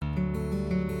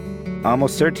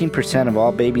Almost 13% of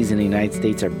all babies in the United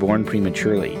States are born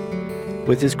prematurely.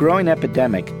 With this growing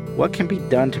epidemic, what can be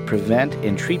done to prevent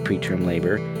and treat preterm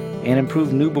labor and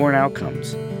improve newborn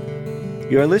outcomes?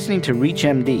 You are listening to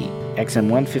ReachMD, XM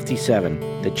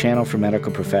 157, the channel for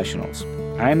medical professionals.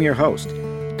 I am your host,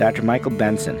 Dr. Michael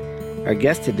Benson. Our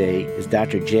guest today is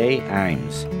Dr. Jay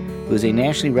Imes, who is a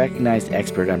nationally recognized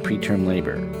expert on preterm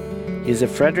labor. He is a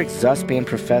Frederick Zussman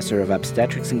Professor of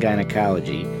Obstetrics and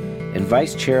Gynecology and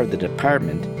Vice Chair of the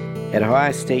Department at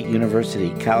Ohio State University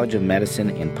College of Medicine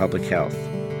and Public Health.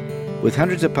 With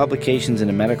hundreds of publications in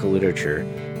the medical literature,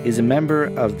 he is a member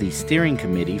of the steering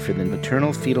committee for the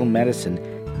Maternal Fetal Medicine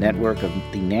Network of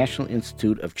the National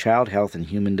Institute of Child Health and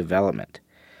Human Development.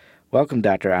 Welcome,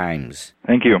 Dr. Imes.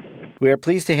 Thank you. We are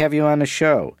pleased to have you on the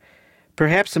show.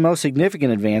 Perhaps the most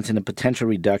significant advance in the potential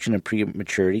reduction of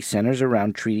prematurity centers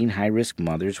around treating high-risk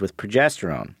mothers with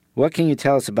progesterone. What can you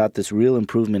tell us about this real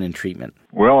improvement in treatment?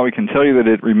 Well, we can tell you that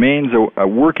it remains a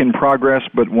work in progress,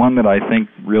 but one that I think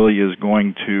really is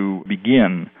going to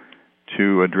begin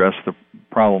to address the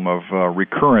problem of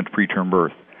recurrent preterm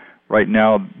birth. Right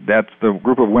now, that's the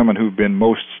group of women who've been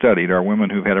most studied, are women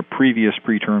who've had a previous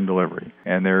preterm delivery.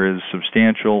 And there is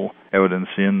substantial evidence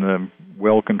in the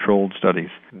well-controlled studies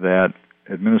that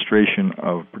administration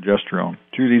of progesterone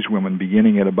to these women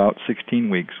beginning at about 16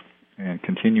 weeks and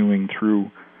continuing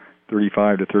through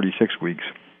 35 to 36 weeks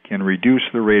can reduce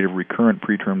the rate of recurrent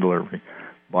preterm delivery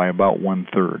by about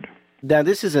one-third. Now,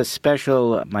 this is a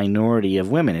special minority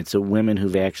of women. It's the women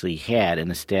who've actually had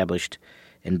an established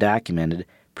and documented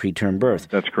preterm birth.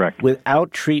 That's correct.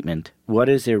 Without treatment, what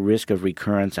is their risk of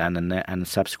recurrence on the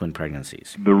subsequent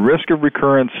pregnancies? The risk of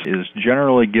recurrence is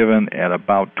generally given at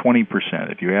about 20%.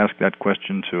 If you ask that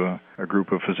question to a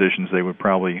group of physicians, they would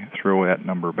probably throw that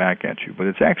number back at you. But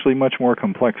it's actually much more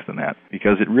complex than that,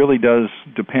 because it really does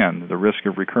depend. The risk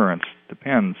of recurrence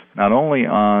depends not only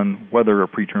on whether a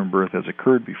preterm birth has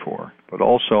occurred before, but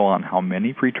also on how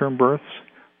many preterm births,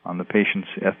 on the patient's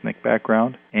ethnic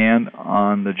background, and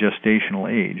on the gestational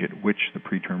age at which the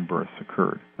preterm birth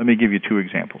occurred. Let me give you two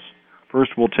examples.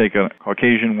 First, we'll take a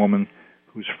Caucasian woman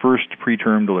whose first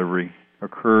preterm delivery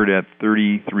occurred at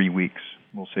 33 weeks.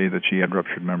 We'll say that she had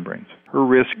ruptured membranes. Her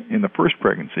risk in the first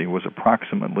pregnancy was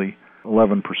approximately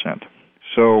 11%.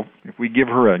 So if we give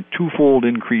her a twofold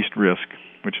increased risk,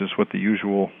 which is what the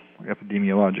usual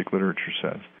epidemiologic literature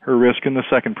says, her risk in the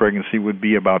second pregnancy would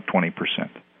be about 20%.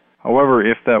 However,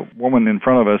 if that woman in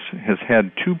front of us has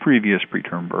had two previous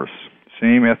preterm births,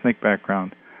 same ethnic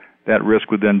background, that risk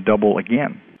would then double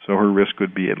again. So her risk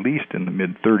would be at least in the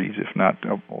mid-30s, if not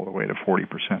all the way to 40%.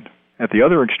 At the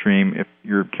other extreme, if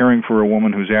you're caring for a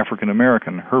woman who's African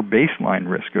American, her baseline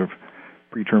risk of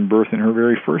preterm birth in her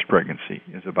very first pregnancy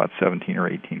is about 17 or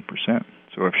 18%.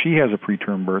 So if she has a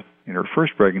preterm birth in her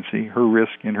first pregnancy, her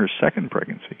risk in her second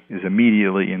pregnancy is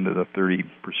immediately into the 30%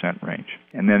 range.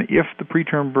 And then if the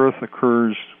preterm birth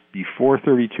occurs before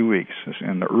 32 weeks,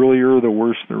 and the earlier the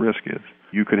worse the risk is,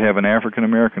 you could have an African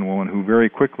American woman who very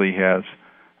quickly has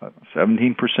a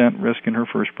 17% risk in her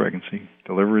first pregnancy,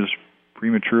 delivers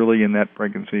prematurely in that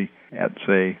pregnancy at,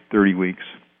 say, 30 weeks.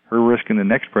 Her risk in the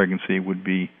next pregnancy would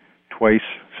be twice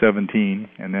 17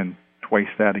 and then twice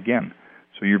that again.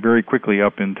 So you're very quickly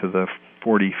up into the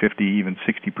 40, 50, even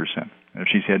 60%. And if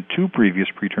she's had two previous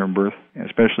preterm births,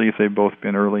 especially if they've both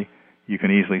been early, you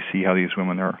can easily see how these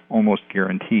women are almost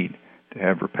guaranteed to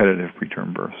have repetitive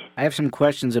preterm births. I have some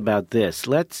questions about this.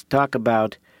 Let's talk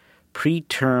about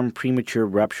preterm premature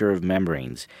rupture of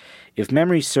membranes. If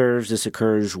memory serves, this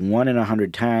occurs 1 in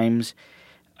 100 times.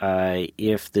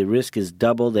 If the risk is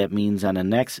double, that means on the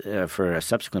next, for a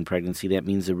subsequent pregnancy, that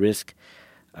means the risk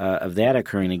of that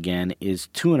occurring again is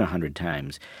 2 in 100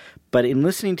 times. But in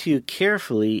listening to you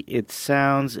carefully, it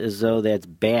sounds as though that's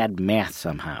bad math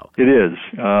somehow. It is.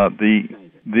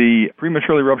 The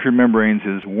prematurely ruptured membranes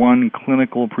is one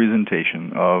clinical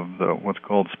presentation of what's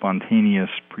called spontaneous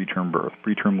preterm birth.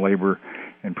 Preterm labor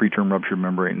and preterm ruptured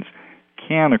membranes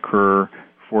can occur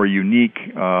for unique,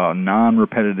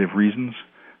 non-repetitive reasons.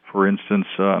 For instance,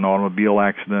 an automobile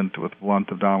accident with blunt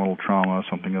abdominal trauma,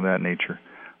 something of that nature,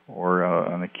 or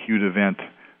an acute event,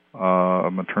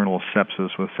 maternal sepsis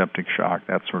with septic shock,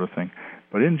 that sort of thing.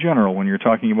 But in general, when you're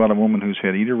talking about a woman who's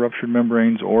had either ruptured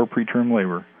membranes or preterm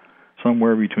labor,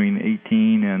 somewhere between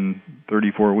 18 and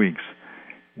 34 weeks,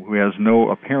 who has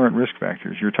no apparent risk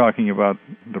factors, you're talking about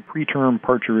the preterm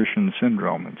parturition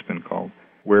syndrome, it's been called,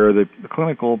 where the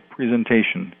clinical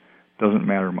presentation doesn't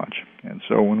matter much. And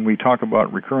so when we talk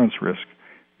about recurrence risk,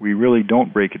 we really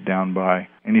don't break it down by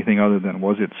anything other than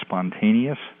was it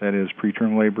spontaneous, that is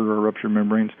preterm labor or ruptured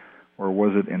membranes, or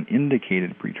was it an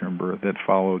indicated preterm birth that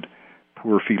followed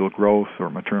poor fetal growth or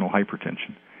maternal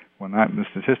hypertension. The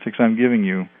statistics I'm giving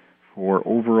you for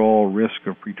overall risk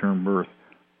of preterm birth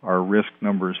are risk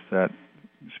numbers that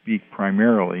speak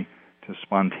primarily to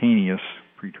spontaneous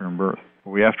preterm birth.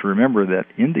 But we have to remember that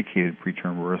indicated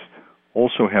preterm births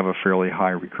also have a fairly high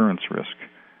recurrence risk.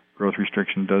 Growth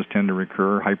restriction does tend to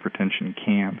recur, hypertension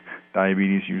can,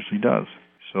 diabetes usually does.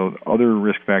 So other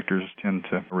risk factors tend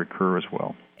to recur as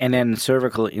well. And then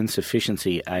cervical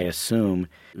insufficiency, I assume,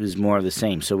 is more of the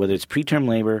same. So whether it's preterm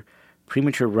labor,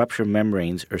 premature rupture of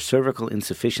membranes, or cervical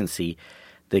insufficiency,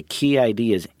 the key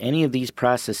idea is any of these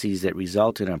processes that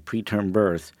result in a preterm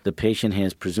birth, the patient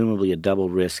has presumably a double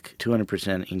risk,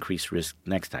 200% increased risk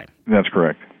next time. That's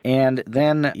correct. And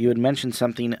then you had mentioned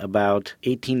something about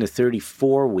 18 to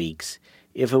 34 weeks.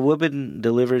 If a woman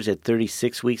delivers at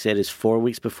 36 weeks, that is 4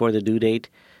 weeks before the due date,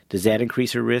 does that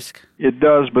increase her risk? It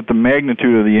does, but the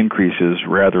magnitude of the increase is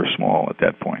rather small at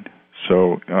that point.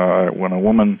 So when a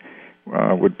woman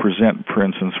would present, for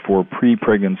instance, for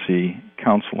pre-pregnancy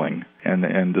counseling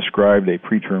and described a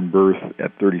preterm birth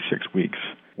at 36 weeks,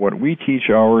 what we teach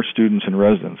our students and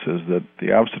residents is that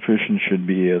the obstetrician should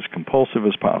be as compulsive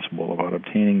as possible about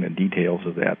obtaining the details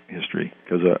of that history.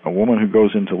 Because a woman who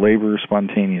goes into labor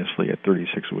spontaneously at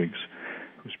 36 weeks,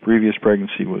 whose previous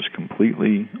pregnancy was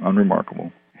completely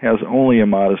unremarkable, has only a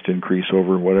modest increase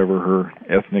over whatever her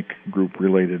ethnic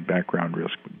group-related background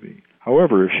risk would be.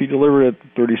 However, if she delivered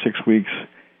at 36 weeks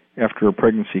after a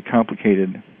pregnancy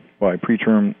complicated by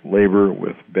preterm labor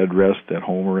with bed rest at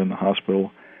home or in the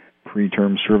hospital,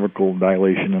 preterm cervical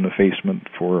dilation and effacement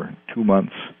for 2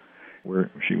 months,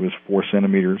 where she was 4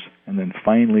 centimeters, and then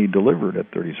finally delivered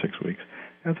at 36 weeks,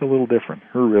 that's a little different.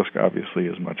 Her risk obviously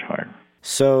is much higher.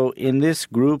 So in this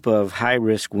group of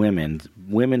high-risk women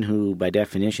who by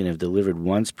definition have delivered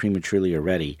once prematurely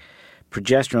already,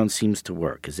 progesterone seems to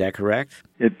work. Is that correct?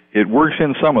 It works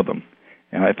in some of them,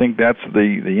 and I think that's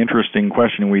the interesting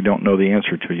question we don't know the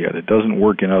answer to yet. It doesn't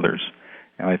work in others,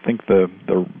 and I think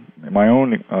my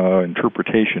own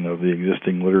interpretation of the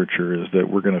existing literature is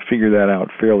that we're going to figure that out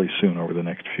fairly soon over the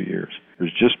next few years.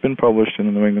 There's just been published in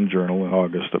the New England Journal in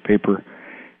August a paper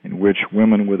in which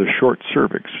women with a short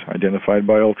cervix, identified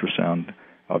by ultrasound,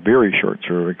 a very short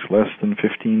cervix, less than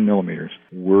 15 millimeters,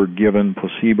 were given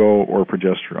placebo or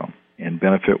progesterone, and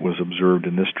benefit was observed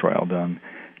in this trial done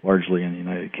largely in the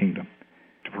United Kingdom.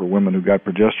 For women who got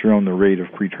progesterone, the rate of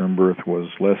preterm birth was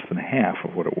less than half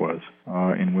of what it was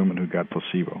in women who got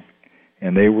placebo.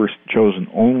 And they were chosen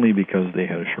only because they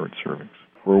had a short cervix.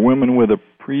 For women with a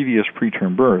previous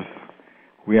preterm birth,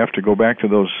 we have to go back to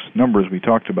those numbers we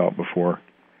talked about before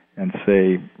and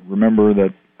say, remember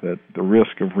that the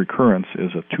risk of recurrence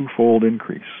is a twofold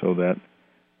increase, so that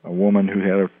a woman who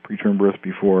had a preterm birth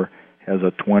before has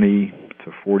a 20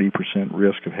 to 40%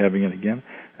 risk of having it again.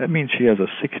 That means she has a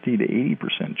 60 to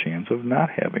 80% chance of not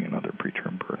having another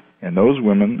preterm birth. And those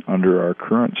women, under our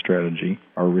current strategy,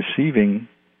 are receiving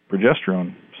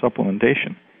progesterone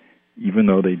supplementation, even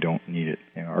though they don't need it.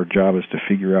 And our job is to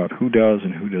figure out who does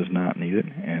and who does not need it.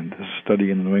 And this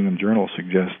study in the New England Journal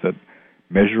suggests that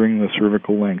measuring the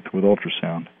cervical length with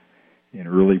ultrasound in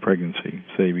early pregnancy,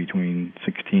 say between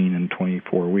 16 and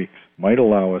 24 weeks, might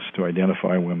allow us to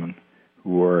identify women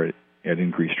who are at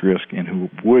increased risk and who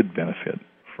would benefit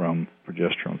from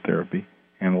progesterone therapy,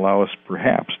 and allow us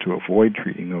perhaps to avoid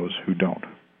treating those who don't.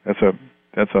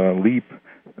 That's a leap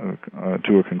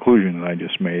to a conclusion that I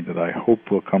just made that I hope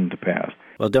will come to pass.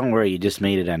 Well, don't worry, you just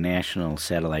made it on national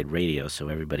satellite radio, so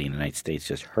everybody in the United States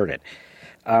just heard it.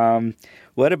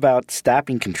 What about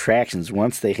stopping contractions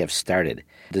once they have started?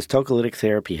 Does tocolytic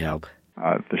therapy help?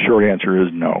 The short answer is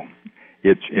no.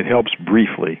 It helps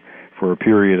briefly for a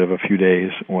period of a few days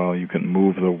while you can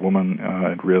move the woman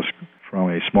at risk from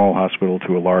a small hospital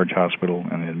to a large hospital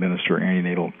and administer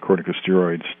antenatal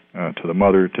corticosteroids to the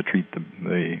mother to treat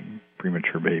the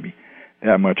premature baby.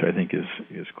 That much, I think,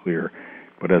 is clear.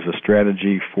 But as a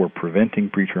strategy for preventing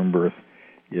preterm birth,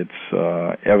 it's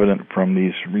evident from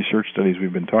these research studies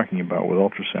we've been talking about with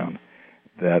ultrasound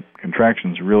that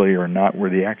contractions really are not where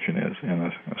the action is, and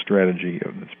a strategy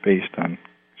that's based on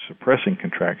suppressing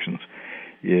contractions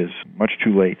is much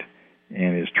too late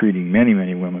and is treating many,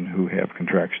 many women who have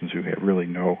contractions who have really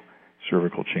no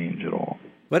cervical change at all.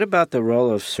 What about the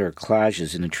role of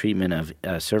cerclages in the treatment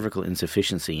of cervical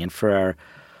insufficiency? And for our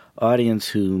audience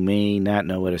who may not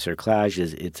know what a cerclage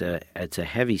is, it's a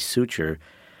heavy suture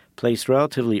placed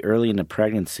relatively early in the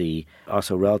pregnancy,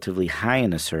 also relatively high in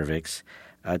the cervix,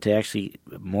 to actually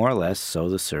more or less sew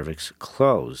the cervix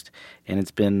closed. And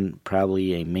it's been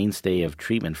probably a mainstay of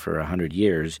treatment for 100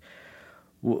 years.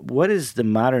 What does the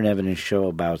modern evidence show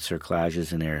about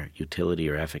cerclages and their utility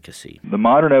or efficacy? The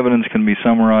modern evidence can be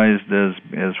summarized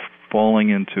as falling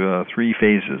into three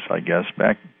phases, I guess.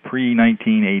 Back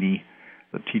pre-1980,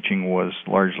 the teaching was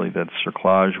largely that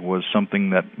cerclage was something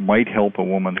that might help a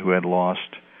woman who had lost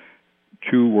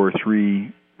 2 or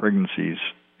 3 pregnancies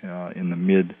in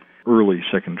the early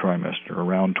second trimester,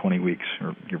 around 20 weeks,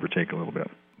 or give or take a little bit.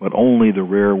 But only the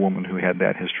rare woman who had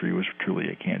that history was truly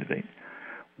a candidate.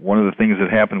 One of the things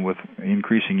that happened with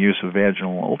increasing use of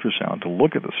vaginal ultrasound to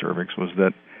look at the cervix was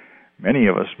that many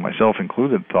of us, myself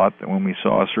included, thought that when we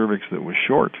saw a cervix that was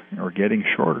short or getting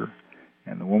shorter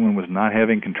and the woman was not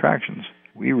having contractions,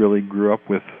 we really grew up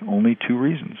with only 2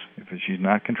 reasons. If she's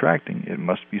not contracting, it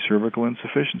must be cervical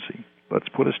insufficiency. Let's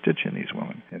put a stitch in these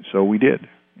women. And so we did.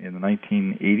 In the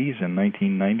 1980s and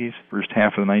 1990s, first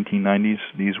half of the 1990s,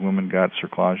 these women got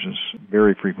cerclages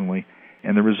very frequently,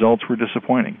 and the results were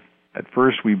disappointing. At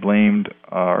first, we blamed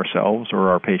ourselves or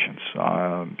our patients.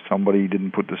 Somebody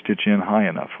didn't put the stitch in high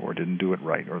enough or didn't do it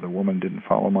right, or the woman didn't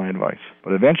follow my advice.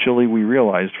 But eventually, we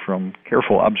realized from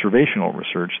careful observational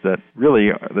research that really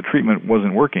the treatment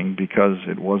wasn't working because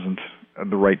it wasn't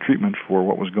the right treatment for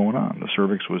what was going on. The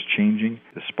cervix was changing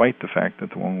despite the fact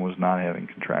that the woman was not having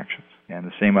contractions. And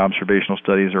the same observational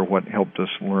studies are what helped us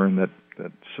learn that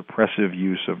suppressive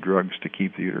use of drugs to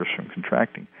keep the uterus from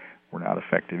contracting were not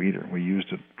effective either. We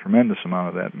used a tremendous amount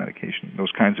of that medication,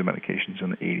 those kinds of medications in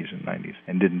the 80s and 90s,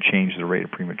 and didn't change the rate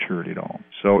of prematurity at all.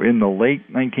 So in the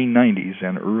late 1990s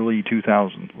and early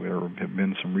 2000s, there have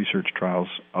been some research trials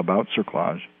about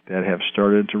cerclage that have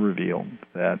started to reveal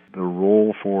that the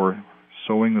role for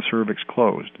sewing the cervix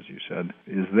closed, as you said,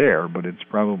 is there, but it's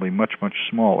probably much, much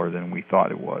smaller than we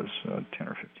thought it was 10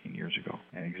 or 15 years ago.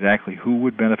 And exactly who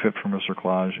would benefit from a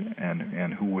cerclage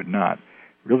and who would not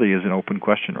really is an open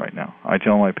question right now. I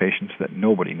tell my patients that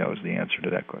nobody knows the answer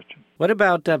to that question. What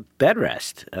about bed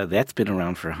rest? That's been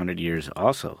around for 100 years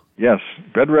also. Yes,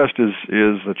 bed rest is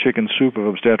the chicken soup of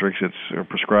obstetrics. It's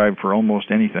prescribed for almost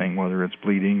anything, whether it's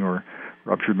bleeding or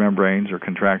ruptured membranes or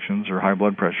contractions or high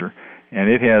blood pressure. And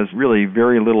it has really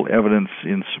very little evidence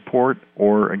in support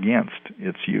or against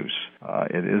its use.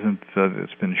 It isn't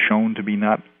it's been shown to be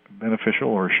not beneficial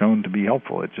or shown to be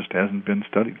helpful. It just hasn't been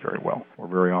studied very well or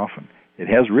very often. It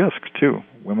has risks, too.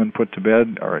 Women put to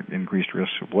bed are at increased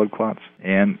risk of blood clots,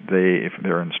 and if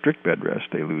they're in strict bed rest,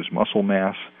 they lose muscle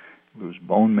mass, lose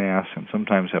bone mass, and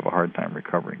sometimes have a hard time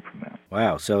recovering from that.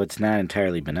 Wow, so it's not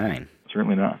entirely benign.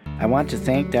 Certainly not. I want to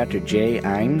thank Dr. Jay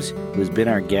Imes, who has been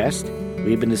our guest.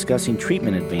 We have been discussing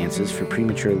treatment advances for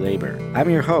premature labor. I'm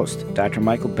your host, Dr.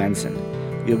 Michael Benson.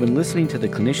 You have been listening to the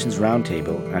Clinicians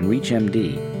Roundtable on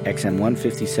ReachMD, XM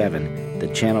 157, the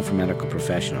channel for medical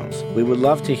professionals. We would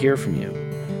love to hear from you.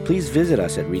 Please visit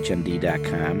us at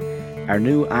ReachMD.com. Our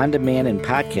new on-demand and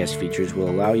podcast features will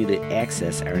allow you to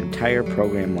access our entire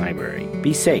program library.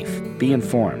 Be safe. Be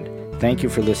informed. Thank you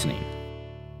for listening.